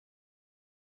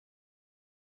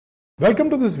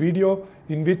Welcome to this video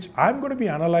in which I'm going to be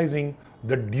analyzing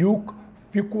the Duke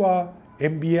Fuqua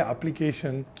MBA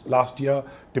application. Last year,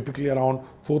 typically around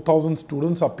 4,000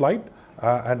 students applied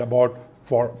and about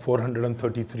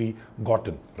 433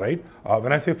 gotten, right?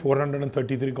 When I say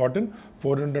 433 gotten,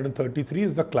 433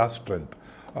 is the class strength.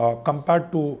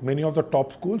 Compared to many of the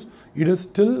top schools, it is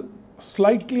still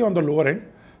slightly on the lower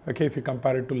end. Okay, if you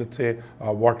compare it to, let's say,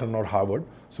 Wharton or Harvard.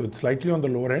 So it's slightly on the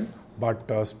lower end,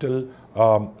 but still,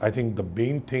 I think the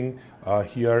main thing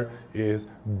here is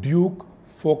Duke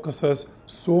focuses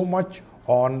so much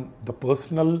on the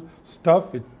personal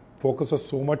stuff. It focuses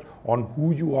so much on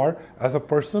who you are as a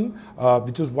person,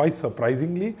 which is why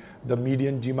surprisingly the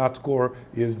median GMAT score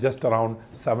is just around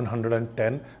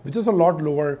 710, which is a lot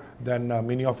lower than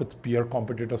many of its peer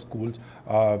competitor schools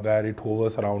where it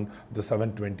hovers around the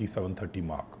 720, 730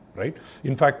 mark. Right?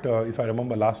 In fact, if I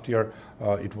remember last year,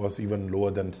 it was even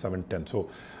lower than 710. So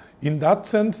in that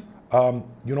sense,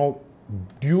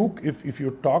 Duke, if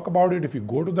you talk about it, if you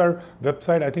go to their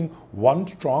website, I think one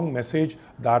strong message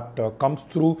that comes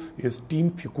through is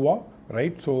Team Fuqua,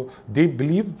 right? So they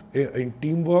believe in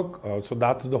teamwork. So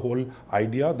that's the whole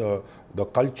idea. The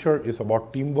culture is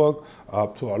about teamwork.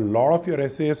 So a lot of your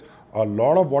essays, a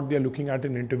lot of what they're looking at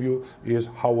in interview is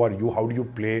how are you, how do you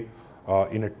play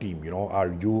in a team?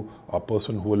 Are you a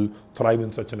person who will thrive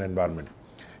in such an environment?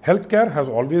 Healthcare has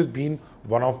always been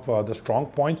one of the strong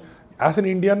points. As an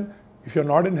Indian, if you're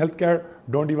not in healthcare,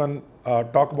 don't even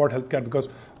talk about healthcare, because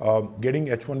getting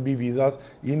H-1B visas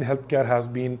in healthcare has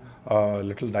been a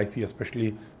little dicey,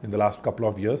 especially in the last couple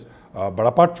of years. But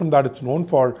apart from that, it's known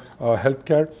for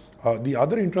healthcare. The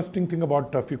other interesting thing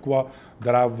about Fuqua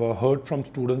that I've heard from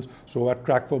students, so at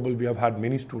Crack Verbal, we have had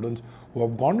many students who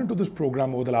have gone into this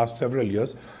program over the last several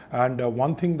years. And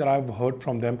one thing that I've heard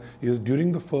from them is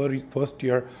during the first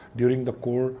year, during the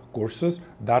core courses,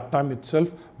 that time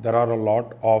itself, there are a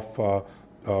lot of,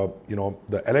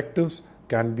 the electives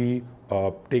can be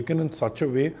taken in such a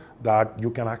way that you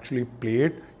can actually play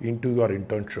it into your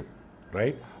internship,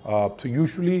 right? So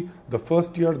usually the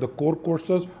first year, the core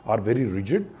courses are very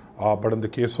rigid. But in the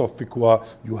case of Fuqua,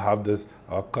 you have this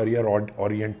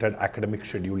career-oriented academic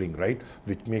scheduling, right?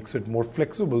 Which makes it more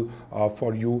flexible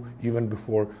for you even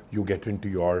before you get into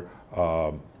your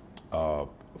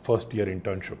first year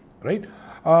internship, right?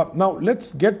 Now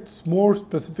let's get more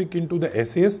specific into the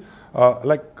essays.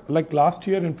 Like last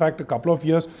year, in fact, a couple of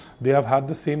years, they have had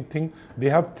the same thing. They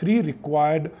have 3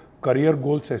 required career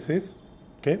goals essays,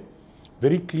 okay?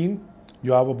 Very clean.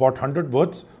 You have about 100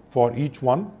 words for each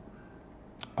one.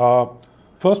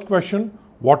 First question,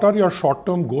 what are your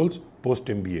short-term goals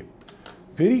post-MBA?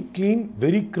 Very clean,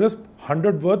 very crisp,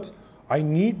 100 words. I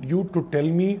need you to tell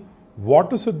me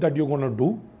what is it that you're going to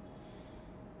do.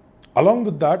 Along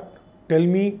with that, tell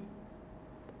me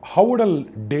how would a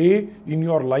day in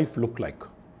your life look like,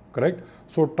 correct?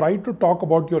 So try to talk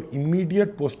about your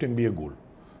immediate post-MBA goal,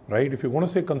 right? If you're going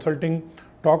to say consulting,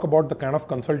 talk about the kind of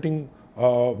consulting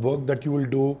work that you will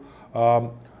do.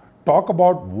 Talk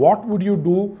about what would you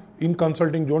do in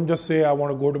consulting. Don't just say, I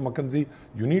want to go to McKinsey.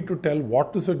 You need to tell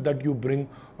what is it that you bring,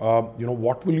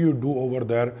 what will you do over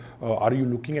there? Are you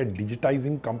looking at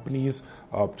digitizing companies?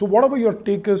 So whatever your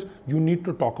take is, you need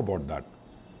to talk about that.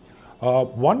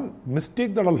 One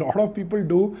mistake that a lot of people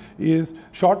do is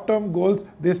short-term goals.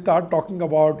 They start talking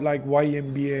about like why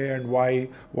MBA and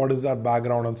what is that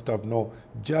background and stuff. No,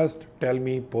 just tell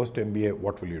me post-MBA,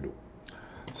 what will you do?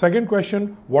 Second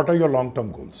question, what are your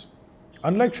long-term goals?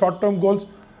 Unlike short-term goals,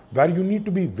 where you need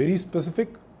to be very specific,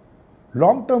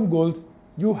 long-term goals,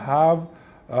 you have,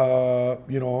 a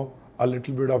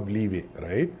little bit of leeway,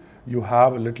 right? You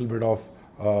have a little bit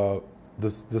of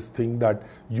this thing that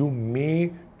you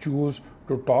may choose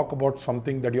to talk about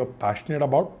something that you're passionate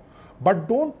about, but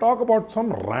don't talk about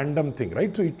some random thing,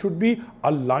 right? So it should be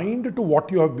aligned to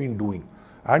what you have been doing.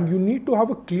 And you need to have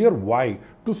a clear why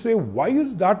to say, why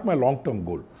is that my long-term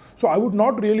goal? So I would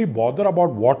not really bother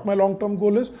about what my long-term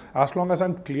goal is as long as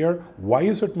I'm clear, why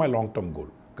is it my long-term goal,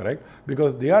 correct?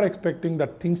 Because they are expecting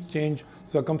that things change,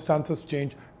 circumstances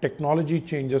change, technology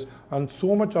changes, and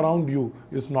so much around you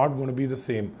is not going to be the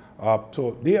same.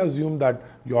 So they assume that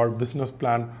your business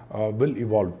plan will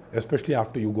evolve, especially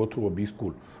after you go through a B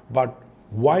school. But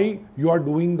why you are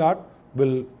doing that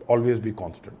will always be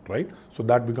constant, right? So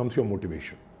that becomes your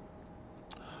motivation.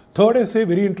 Third essay,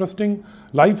 very interesting.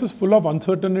 Life is full of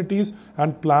uncertainties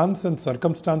and plans and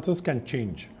circumstances can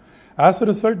change. As a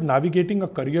result, navigating a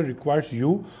career requires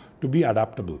you to be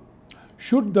adaptable.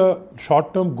 Should the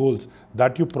short-term goals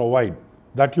that you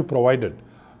provided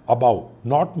above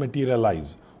not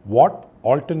materialize, what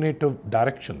alternative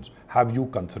directions have you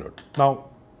considered? Now,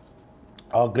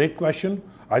 A great question.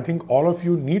 I think all of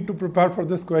you need to prepare for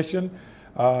this question,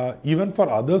 even for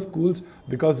other schools,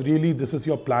 because really this is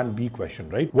your plan B question,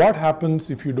 right? What happens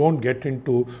if you don't get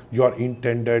into your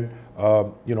intended,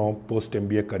 post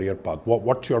MBA career path?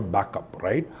 What's your backup,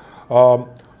 right?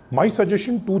 My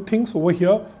suggestion, two things over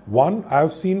here. One,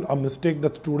 I've seen a mistake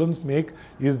that students make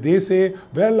is they say,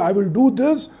 well, I will do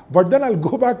this, but then I'll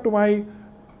go back to my,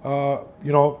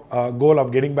 goal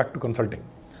of getting back to consulting.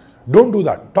 Don't do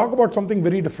that. Talk about something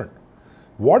very different.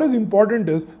 What is important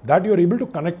is that you're able to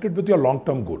connect it with your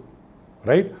long-term goal,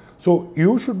 right? So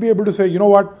you should be able to say, you know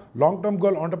what, long-term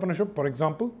goal entrepreneurship, for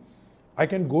example, I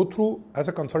can go through as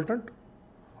a consultant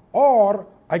or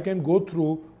I can go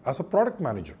through as a product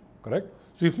manager, correct?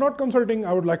 So if not consulting,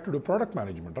 I would like to do product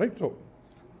management, right? So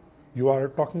you are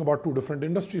talking about two different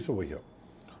industries over here.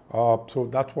 So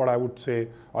that's what I would say.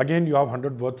 Again, you have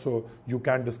 100 words, so you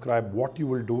can describe what you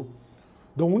will do.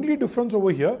 The only difference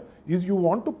over here is you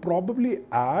want to probably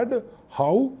add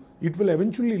how it will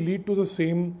eventually lead to the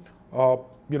same,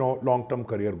 long-term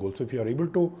career goals. So if you are able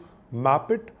to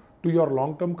map it to your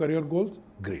long-term career goals,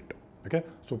 great. Okay.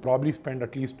 So probably spend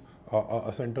at least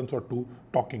a sentence or two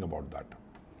talking about that.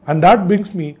 And that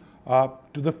brings me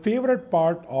to the favorite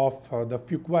part of the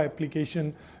Fuqua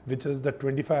application, which is the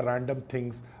 25 random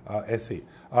things essay.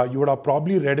 You would have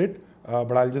probably read it.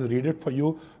 But I'll just read it for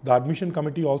you. The admission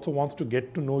committee also wants to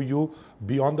get to know you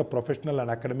beyond the professional and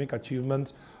academic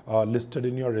achievements listed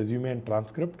in your resume and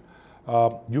transcript.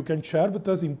 You can share with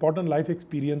us important life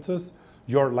experiences,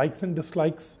 your likes and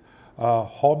dislikes,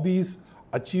 hobbies,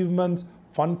 achievements,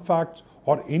 fun facts,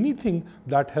 or anything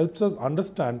that helps us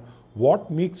understand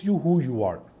what makes you who you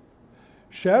are.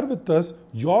 Share with us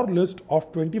your list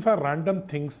of 25 random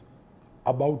things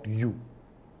about you.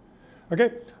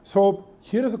 Okay, so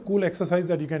here is a cool exercise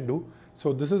that you can do.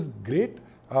 So this is great,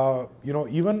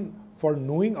 even for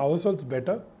knowing ourselves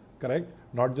better, correct?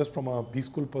 Not just from a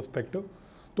B-school perspective.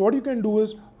 So what you can do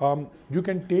is, you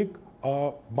can take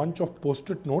a bunch of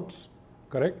post-it notes,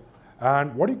 correct?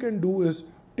 And what you can do is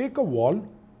take a wall,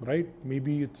 right?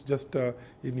 Maybe it's just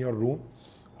in your room,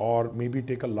 or maybe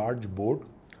take a large board.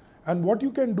 And what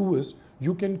you can do is,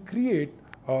 you can create,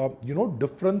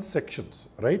 different sections,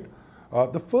 right?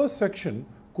 The first section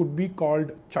could be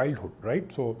called childhood,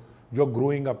 right? So your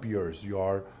growing up years,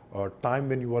 your time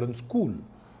when you were in school,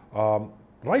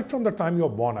 right from the time you were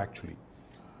born actually.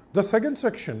 The second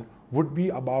section would be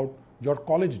about your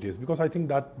college days, because I think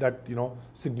that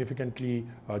significantly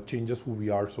changes who we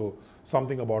are. So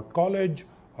something about college,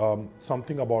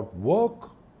 something about work,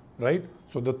 right?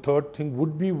 So the third thing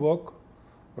would be work,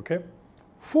 okay?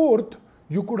 Fourth,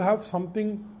 you could have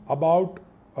something about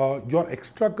your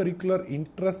extracurricular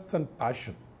interests and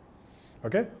passion.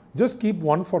 Okay, just keep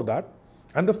one for that.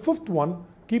 And the fifth one,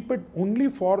 keep it only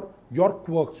for your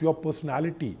quirks, your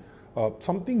personality,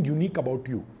 something unique about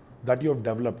you that you have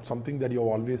developed, something that you have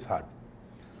always had.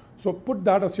 So put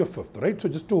that as your fifth, right? So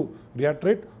just to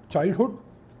reiterate, childhood,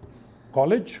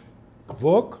 college,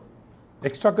 work,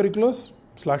 extracurriculars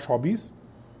 / hobbies,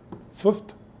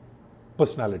 fifth,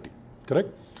 personality, correct?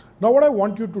 Now what I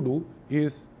want you to do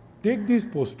is take these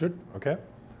post-it, okay?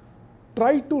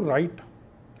 Try to write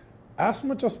as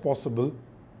much as possible.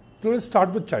 So let's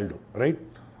start with childhood, right?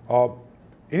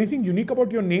 Anything unique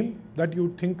about your name that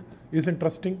you think is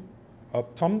interesting?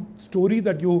 Some story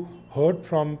that you heard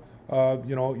from,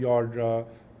 your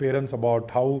parents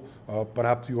about how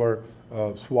perhaps you were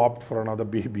swapped for another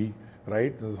baby,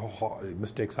 right?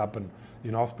 Mistakes happen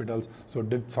in hospitals. So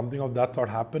did something of that sort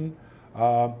happen?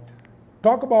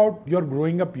 Talk about your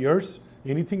growing up years.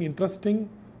 Anything interesting?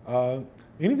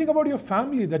 Anything about your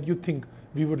family that you think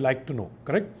we would like to know,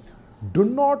 correct? Do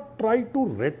not try to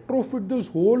retrofit this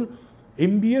whole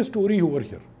MBA story over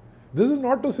here. This is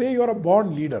not to say you're a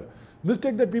born leader.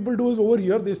 Mistake that people do is over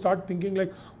here, they start thinking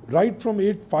like, right from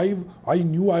age 5, I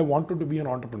knew I wanted to be an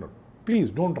entrepreneur.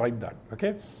 Please don't write that,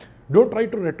 okay? Don't try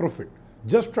to retrofit.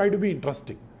 Just try to be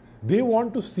interesting. They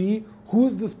want to see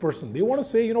who's this person. They want to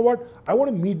say, you know what, I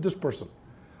want to meet this person.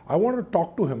 I want to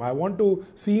talk to him. I want to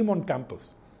see him on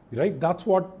campus, right? That's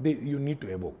what you need to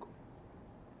evoke.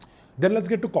 Then let's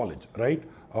get to college, right?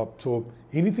 So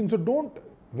anything,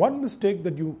 one mistake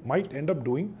that you might end up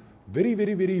doing, very,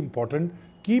 very, very important,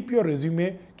 keep your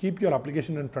resume, keep your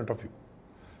application in front of you.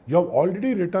 You have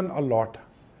already written a lot.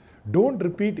 Don't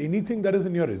repeat anything that is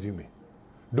in your resume.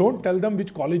 Don't tell them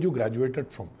which college you graduated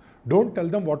from. Don't tell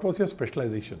them what was your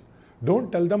specialization.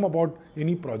 Don't tell them about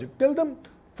any project. Tell them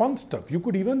fun stuff. You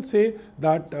could even say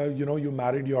that, you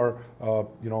married your,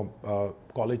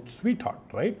 college sweetheart,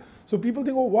 right? So people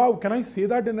think, oh, wow, can I say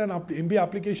that in an MBA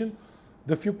application?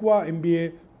 The Fuqua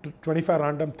MBA 25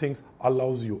 random things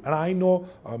allows you. And I know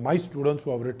my students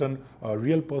who have written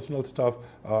real personal stuff,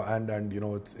 and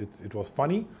it was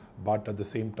funny, but at the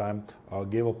same time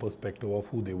gave a perspective of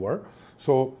who they were.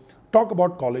 So talk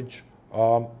about college.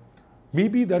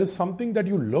 Maybe there is something that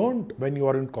you learned when you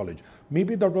are in college.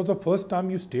 Maybe that was the first time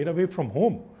you stayed away from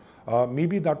home.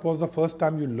 Maybe that was the first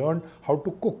time you learned how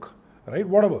to cook, right?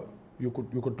 Whatever, you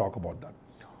could talk about that.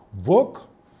 Work.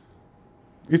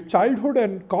 If childhood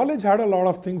and college had a lot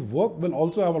of things, work will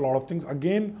also have a lot of things.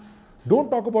 Again, don't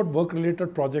talk about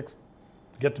work-related projects.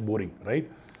 Gets boring, right?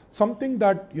 Something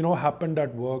that happened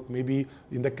at work, maybe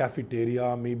in the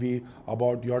cafeteria, maybe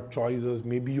about your choices,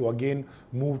 maybe you again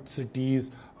moved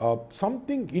cities,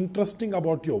 something interesting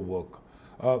about your work,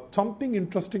 something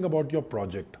interesting about your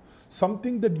project,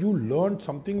 something that you learned,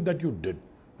 something that you did.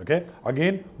 Okay,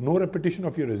 again, no repetition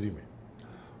of your resume.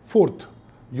 Fourth,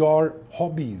 your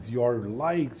hobbies, your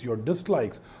likes, your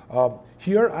dislikes.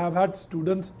 Here I've had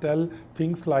students tell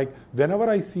things like, whenever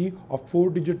I see a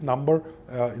 4-digit number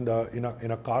in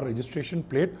a car registration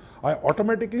plate, I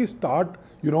automatically start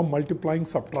multiplying,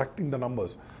 subtracting the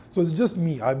numbers. So it's just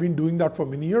me. I've been doing that for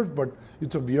many years, but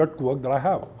it's a weird quirk that I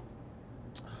have.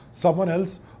 Someone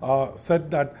else said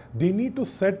that they need to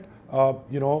set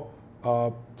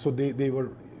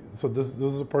so this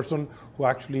is a person who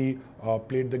actually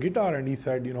played the guitar, and he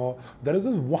said, there is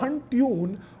this one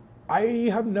tune I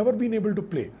have never been able to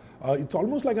play. It's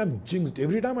almost like I'm jinxed.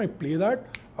 Every time I play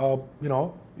that,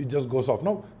 it just goes off.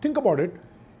 Now, think about it.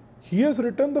 He has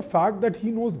written the fact that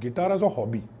he knows guitar as a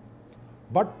hobby.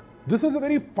 But this is a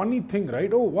very funny thing,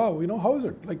 right? Oh, wow, how is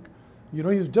it? Like,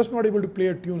 he's just not able to play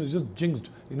a tune. It's just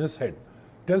jinxed in his head.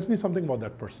 Tells me something about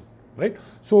that person, right?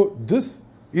 So this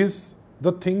is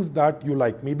the things that you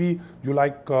like. Maybe you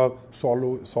like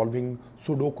solving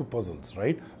Sudoku puzzles,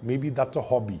 right? Maybe that's a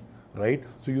hobby, right?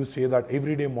 So you say that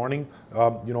every day morning,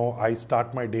 I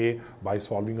start my day by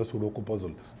solving a Sudoku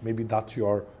puzzle. Maybe that's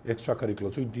your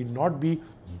extracurricular. So it need not be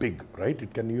big, right?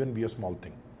 It can even be a small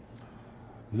thing.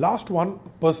 Last one,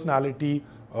 personality.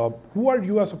 Who are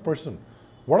you as a person?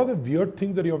 What are the weird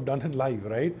things that you have done in life,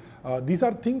 right? These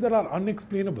are things that are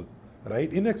unexplainable,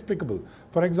 right? Inexplicable.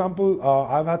 For example,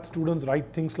 I've had students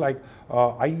write things like,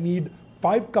 I need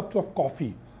 5 cups of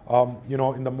coffee,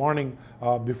 in the morning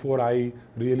before I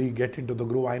really get into the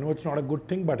groove. I know it's not a good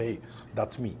thing, but hey,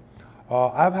 that's me.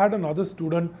 I've had another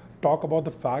student talk about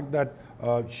the fact that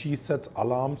she sets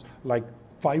alarms, like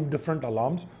 5 different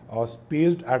alarms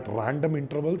spaced at random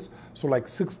intervals. So like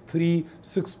 6:03,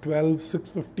 6:12,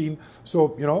 6:15.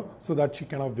 So, so that she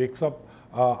kind of wakes up.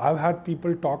 I've had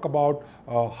people talk about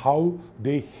how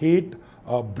they hate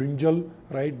brinjal,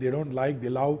 right? They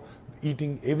love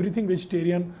eating everything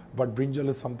vegetarian, but brinjal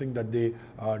is something that they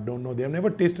don't know. They have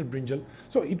never tasted brinjal.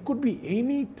 So it could be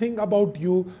anything about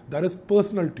you that is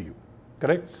personal to you,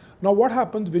 correct? Now what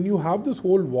happens when you have this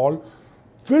whole wall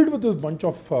filled with this bunch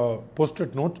of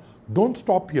post-it notes? Don't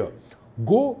stop here.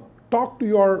 Go talk to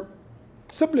your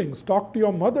siblings, talk to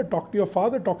your mother, talk to your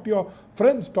father, talk to your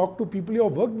friends, talk to people you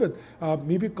have worked with.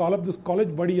 Maybe call up this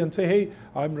college buddy and say, hey,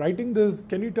 I'm writing this.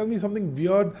 Can you tell me something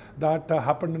weird that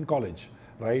happened in college,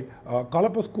 right? Call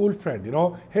up a school friend,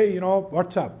 hey,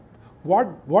 what's up?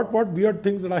 What weird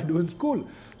things did I do in school?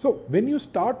 So when you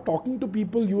start talking to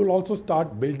people, you will also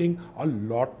start building a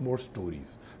lot more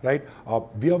stories, right?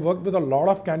 We have worked with a lot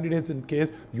of candidates. In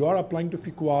case you are applying to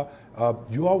Fuqua,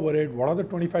 you are worried, what are the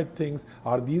 25 things?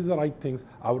 Are these the right things?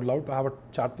 I would love to have a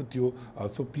chat with you.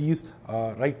 So please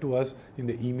write to us in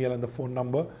the email and the phone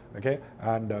number, okay?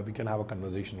 And we can have a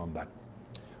conversation on that.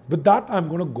 With that, I'm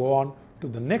going to go on to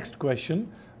the next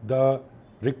question, the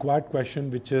required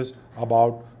question, which is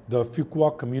about the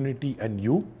Fuqua community and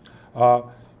you.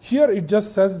 Here it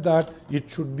just says that it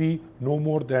should be no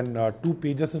more than 2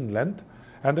 pages in length.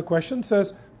 And the question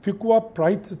says, Fuqua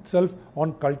prides itself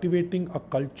on cultivating a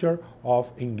culture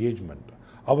of engagement.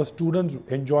 Our students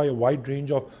enjoy a wide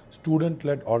range of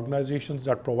student-led organizations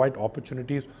that provide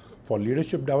opportunities for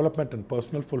leadership development and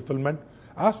personal fulfillment,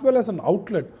 as well as an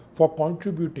outlet for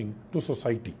contributing to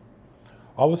society.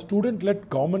 Our student-led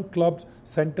government clubs,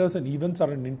 centers and events are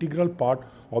an integral part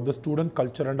of the student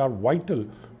culture and are vital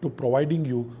to providing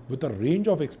you with a range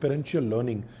of experiential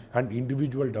learning and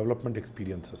individual development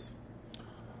experiences.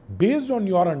 Based on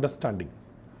your understanding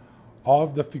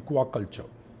of the Fuqua culture,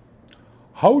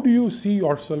 how do you see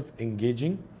yourself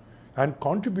engaging and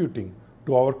contributing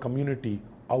to our community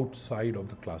outside of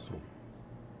the classroom?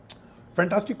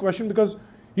 Fantastic question, because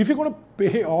if you're going to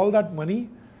pay all that money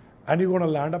and you're going to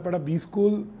land up at a B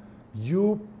school,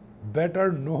 you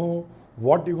better know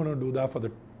what you're going to do there for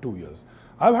the 2 years.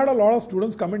 I've had a lot of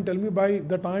students come and tell me by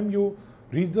the time you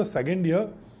reach the second year,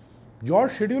 Your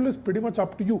schedule is pretty much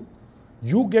up to you.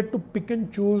 You get to pick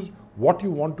and choose what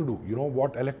you want to do,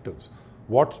 what electives,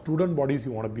 what student bodies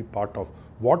you want to be part of,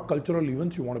 what cultural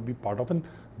events you want to be part of, and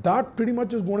that pretty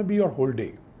much is going to be your whole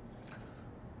day.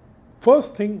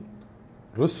 First thing,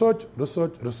 research,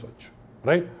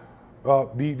 right?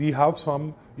 We have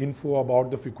some info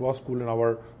about the Fuqua School in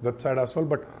our website as well,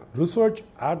 but research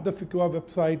at the Fuqua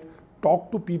website,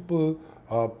 talk to people,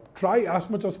 try as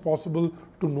much as possible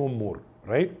to know more,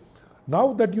 right?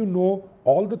 Now that you know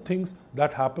all the things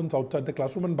that happens outside the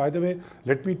classroom, and by the way,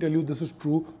 let me tell you, this is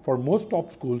true for most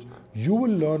top schools, you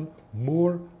will learn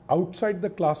more outside the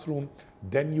classroom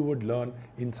than you would learn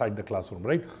inside the classroom,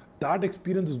 right? That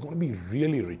experience is going to be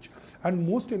really rich. And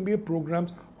most MBA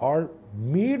programs are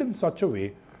made in such a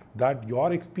way that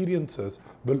your experiences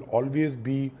will always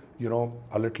be,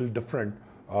 a little different,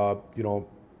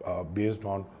 based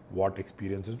on what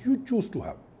experiences you choose to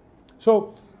have.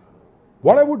 So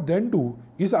what I would then do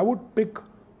is I would pick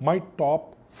my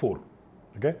top 4,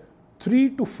 okay?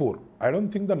 3 to 4. I don't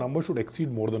think the number should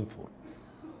exceed more than 4.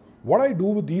 What I do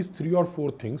with these 3 or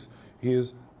 4 things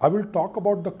is I will talk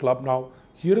about the club now.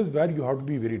 Here is where you have to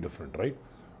be very different, right?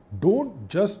 Don't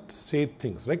just say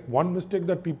things. Like one mistake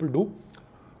that people do,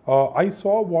 I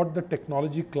saw what the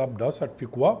technology club does at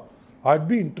Fuqua. I'd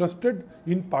be interested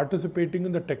in participating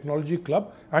in the technology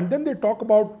club, and then they talk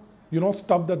about,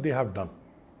 stuff that they have done.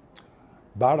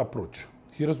 Bad approach.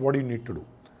 Here is what you need to do.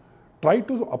 Try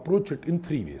to approach it in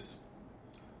 3 ways.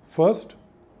 First,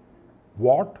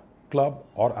 what club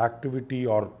or activity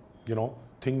or,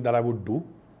 thing that I would do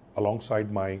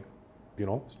alongside my,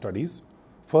 studies.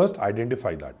 First,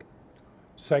 identify that.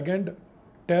 Second,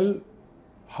 tell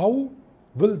how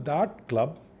will that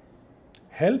club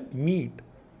help meet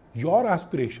your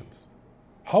aspirations?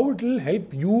 How it will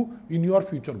help you in your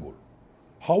future goal?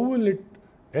 How will it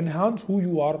enhance who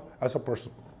you are as a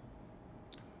person?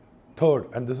 Third,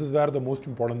 and this is where the most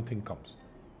important thing comes.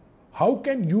 How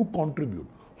can you contribute?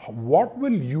 What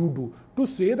will you do? To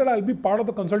say that I'll be part of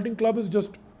the consulting club is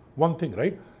just one thing,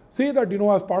 right? Say that,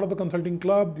 as part of the consulting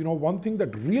club, one thing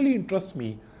that really interests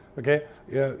me, okay,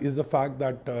 is the fact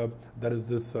that there is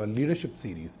this leadership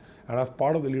series. And as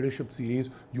part of the leadership series,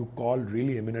 you call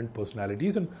really eminent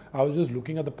personalities. And I was just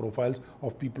looking at the profiles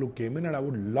of people who came in, and I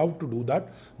would love to do that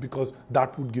because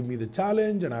that would give me the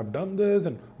challenge, and I've done this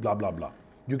and blah, blah, blah.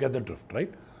 You get the drift,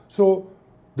 right? So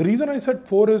the reason I said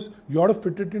 4 is you ought to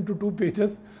fit it into 2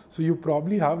 pages. So you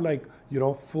probably have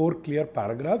 4 clear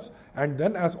paragraphs. And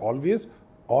then as always,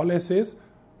 all essays,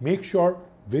 make sure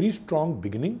very strong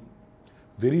beginning,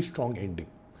 very strong ending.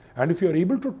 And if you're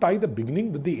able to tie the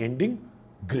beginning with the ending,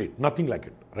 great, nothing like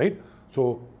it, right?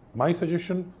 So my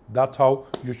suggestion, that's how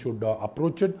you should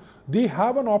approach it. They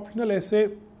have an optional essay.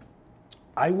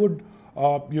 I would,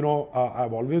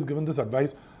 I've always given this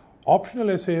advice. Optional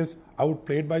essays, I would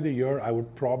play it by the ear. I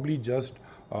would probably just,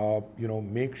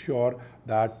 make sure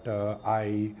that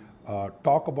I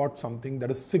talk about something that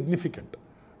is significant.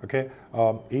 Okay,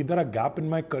 either a gap in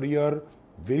my career,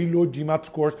 very low GMAT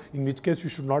scores, in which case you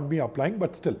should not be applying,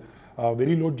 but still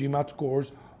very low GMAT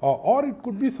scores, or it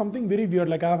could be something very weird.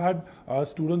 Like I've had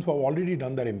students who have already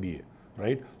done their MBA,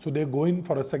 right? So they're going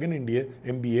for a second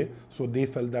MBA, so they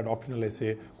felt that optional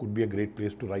essay could be a great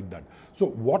place to write that. So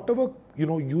whatever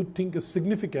you think is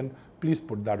significant, please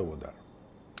put that over there.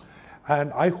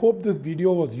 And I hope this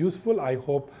video was useful. I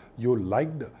hope you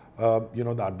liked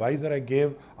the advice that I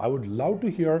gave. I would love to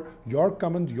hear your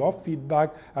comments, your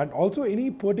feedback, and also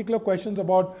any particular questions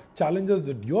about challenges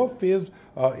that you have faced,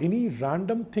 any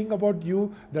random thing about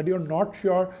you that you're not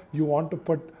sure you want to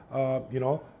put,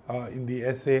 in the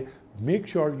essay. Make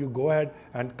sure you go ahead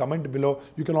and comment below.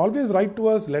 You can always write to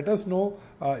us, let us know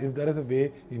if there is a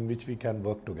way in which we can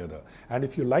work together. And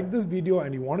if you like this video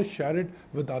and you want to share it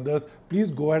with others,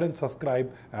 please go ahead and subscribe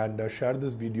and share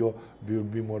this video. We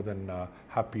would be more than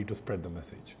happy to spread the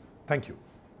message. Thank you.